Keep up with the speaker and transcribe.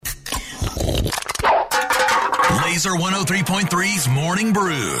Laser 103.3's Morning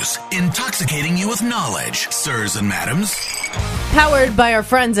Brews, intoxicating you with knowledge, sirs and madams. Powered by our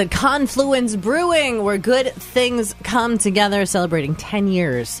friends at Confluence Brewing, where good things come together, celebrating 10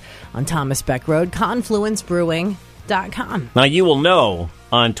 years on Thomas Beck Road, confluencebrewing.com. Now, you will know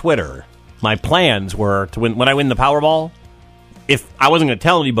on Twitter, my plans were to win when I win the Powerball. If I wasn't going to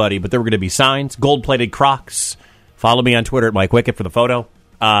tell anybody, but there were going to be signs, gold-plated Crocs. Follow me on Twitter at Mike Wickett for the photo.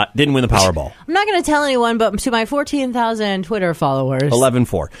 Didn't win the Powerball. I'm not going to tell anyone, but to my 14,000 Twitter followers.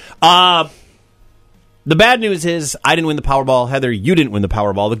 11-4. The bad news is I didn't win the Powerball. Heather, you didn't win the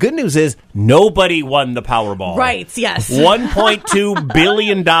Powerball. The good news is nobody won the Powerball. Right, yes. $1.2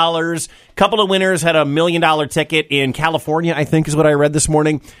 billion. Couple of winners had $1 million ticket in California, I think is what I read this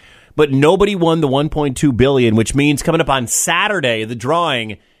morning. But nobody won the $1.2 billion, which means coming up on Saturday, the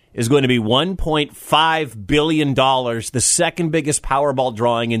drawing is going to be $1.5 billion, the second biggest Powerball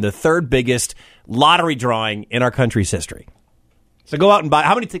drawing and the third biggest lottery drawing in our country's history. So go out and buy.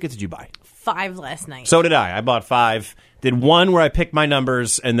 How many tickets did you buy? 5 last night. So did I. I bought 5. Did 1 where I picked my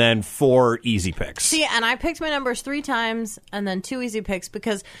numbers and then 4 easy picks. See, and I picked my numbers 3 times and then 2 easy picks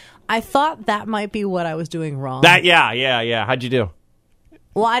because I thought that might be what I was doing wrong. Yeah. How'd you do?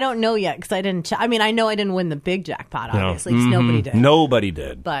 Well, I don't know yet because I didn't. I mean, I know I didn't win the big jackpot, obviously, because nobody did. Nobody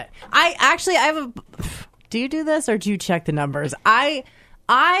did. But I have a. Do you do this or do you check the numbers? I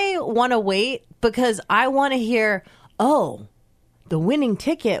want to wait because I want to hear. Oh, the winning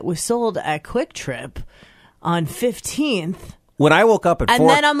ticket was sold at Quick Trip on 15th. When I woke up at 4, and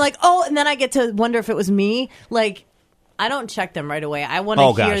then I'm like, oh, and then I get to wonder if it was me, like. I don't check them right away. I want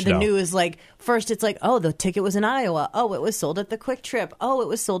to hear the news. Like, first it's like, oh, the ticket was in Iowa. Oh, it was sold at the Quick Trip. Oh, it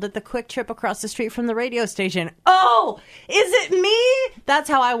was sold at the Quick Trip across the street from the radio station. Oh, is it me? That's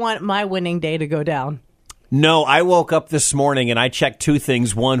how I want my winning day to go down. No, I woke up this morning and I checked 2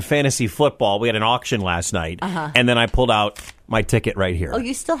 things. One, fantasy football. We had an auction last night. And then I pulled out my ticket right here. Oh,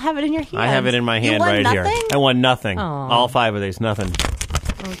 you still have it in your hand? I have it in my hand right here. I won nothing. Aww. All 5 of these, nothing.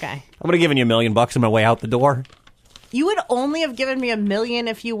 Okay. I would have given you $1 million on my way out the door. You would only have given me $1 million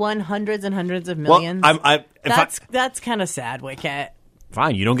if you won hundreds and hundreds of millions. Well, that's kind of sad, Wicket.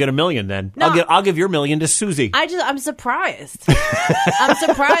 Fine, you don't get $1 million then. No. I'll give your $1 million to Susie. I'm surprised. I'm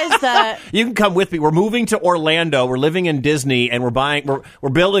surprised that you can come with me. We're moving to Orlando. We're living in Disney, and we're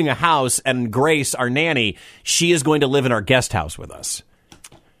building a house. And Grace, our nanny, she is going to live in our guest house with us.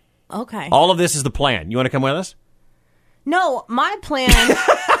 Okay. All of this is the plan. You want to come with us? No, my plan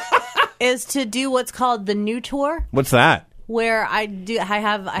is to do what's called the new tour. What's that? Where I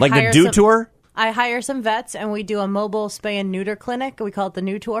hire the tour? I hire some vets and we do a mobile spay and neuter clinic. We call it the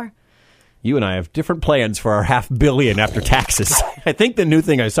new tour. You and I have different plans for our $500 million after taxes. I think the new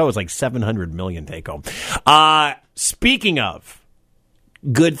thing I saw was like $700 million take home. Speaking of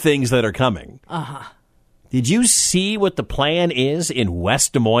good things that are coming. Did you see what the plan is in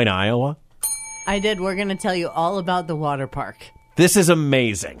West Des Moines, Iowa? I did. We're going to tell you all about the water park. This is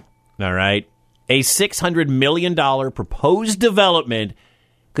amazing. All right. A $600 million proposed development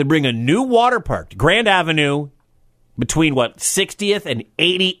could bring a new water park to Grand Avenue between, 60th and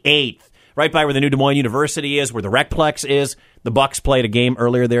 88th, right by where the new Des Moines University is, where the Recplex is. The Bucks played a game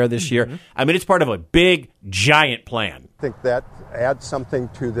earlier there this year. I mean, it's part of a big, giant plan. I think that adds something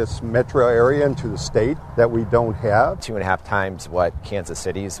to this metro area and to the state that we don't have. 2.5 times what Kansas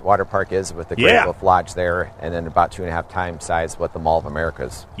City's water park is with the Great Wolf Lodge there, and then about 2.5 times size what the Mall of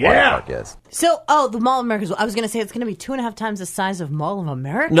America's water park is. So, the Mall of America's, I was going to say it's going to be 2.5 times the size of Mall of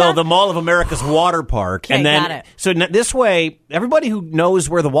America? No, the Mall of America's water park. Okay, and then, got it. So this way, everybody who knows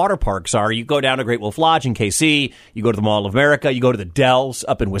where the water parks are, you go down to Great Wolf Lodge in KC, you go to the Mall of America, you go to the Dells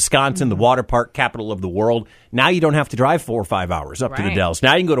up in Wisconsin, the water park capital of the world. Now you don't have to drive 4 or 5 hours up to the Dells.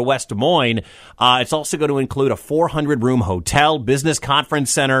 Now you can go to West Des Moines. It's also going to include a 400-room hotel, business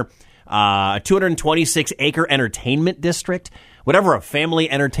conference center, a 226-acre entertainment district. Whatever a family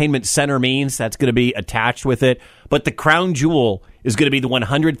entertainment center means, that's going to be attached with it. But the crown jewel is going to be the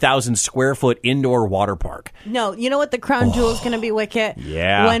 100,000-square-foot indoor water park. No, you know what the crown jewel is going to be, Wicket?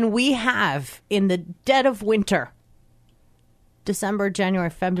 Yeah. When we have, in the dead of winter, December, January,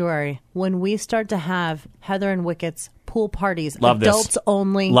 February, when we start to have Heather and Wicket's pool parties, adults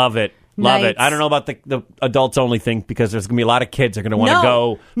only. Love it. Love it. I don't know about the adults only thing because there's going to be a lot of kids that are going to want to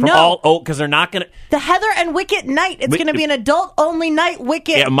go from because they're not going to. The Heather and Wicket night. It's going to be an adult only night,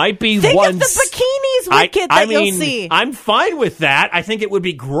 Wicket. Yeah, it might be Think once. of the bikinis, Wicket, that you'll see. I'm fine with that. I think it would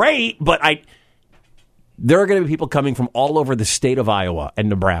be great, but there are going to be people coming from all over the state of Iowa and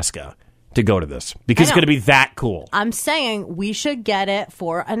Nebraska to go to this because it's going to be that cool. I'm saying we should get it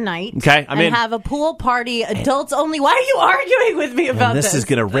for a night. Okay, and have a pool party, adults only. Why are you arguing with me about this? This is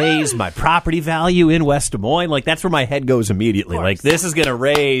going to raise my property value in West Des Moines. Like, that's where my head goes immediately. Like, this is going to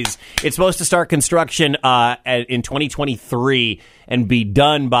raise. It's supposed to start construction in 2023 and be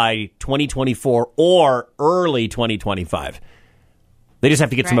done by 2024 or early 2025. They just have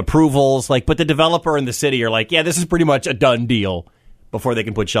to get some approvals. Like, but the developer and the city are like, yeah, this is pretty much a done deal before they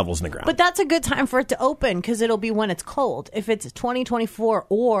can put shovels in the ground. But that's a good time for it to open because it'll be when it's cold. If it's 2024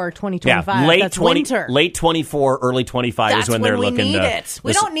 or 2025, that's winter. Late 24, early 25 is when they're looking to... we need it.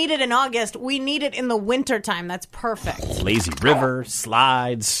 We don't need it in August. We need it in the winter time. That's perfect. Lazy river,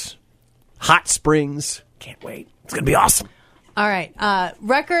 slides, hot springs. Can't wait. It's going to be awesome. All right.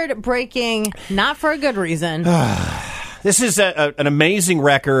 Record-breaking, not for a good reason. This is an amazing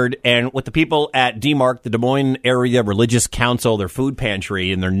record, and with the people at DMARC, the Des Moines Area Religious Council, their food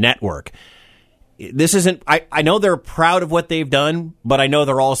pantry and their network, this isn't... I know they're proud of what they've done, but I know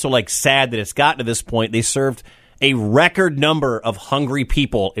they're also like sad that it's gotten to this point. They served a record number of hungry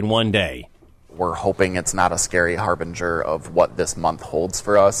people in one day. We're hoping it's not a scary harbinger of what this month holds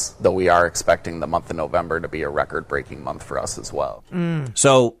for us, though we are expecting the month of November to be a record-breaking month for us as well.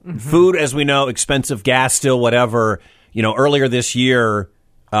 So food, as we know, expensive, gas still, whatever... You know, earlier this year,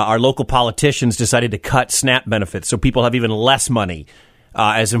 our local politicians decided to cut SNAP benefits, so people have even less money,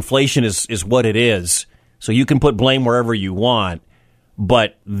 as inflation is what it is. So you can put blame wherever you want,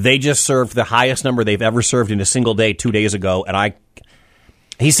 but they just served the highest number they've ever served in a single day 2 days ago, and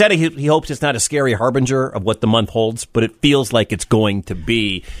he said he hopes it's not a scary harbinger of what the month holds, but it feels like it's going to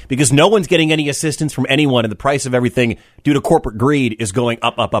be because no one's getting any assistance from anyone, and the price of everything due to corporate greed is going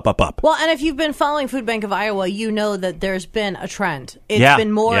up, up, up, up, up. Well, and if you've been following Food Bank of Iowa, you know that there's been a trend. It's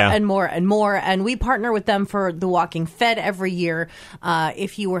been more and more and more, and we partner with them for the Walking Fed every year.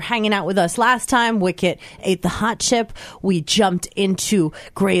 If you were hanging out with us last time, Wicket ate the hot chip. We jumped into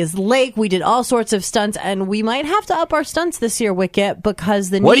Gray's Lake. We did all sorts of stunts, and we might have to up our stunts this year, Wicket,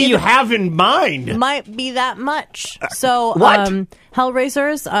 because what do you have in mind? Might be that much. So, what?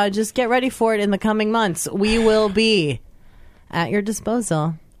 Hellraisers, just get ready for it in the coming months. We will be at your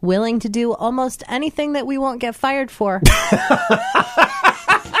disposal, willing to do almost anything that we won't get fired for.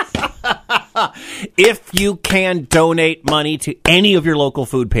 If you can donate money to any of your local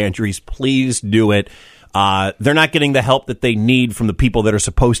food pantries, please do it. They're not getting the help that they need from the people that are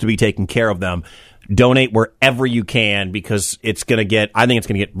supposed to be taking care of them. Donate wherever you can because I think it's going to get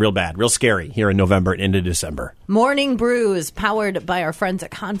real bad, real scary here in November and into December. Morning Brews, powered by our friends at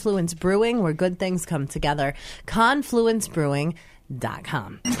Confluence Brewing, where good things come together.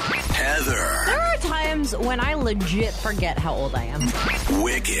 ConfluenceBrewing.com. Heather. There are times when I legit forget how old I am.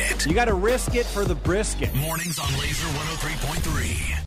 Wicket. You got to risk it for the brisket. Mornings on Laser 103.3.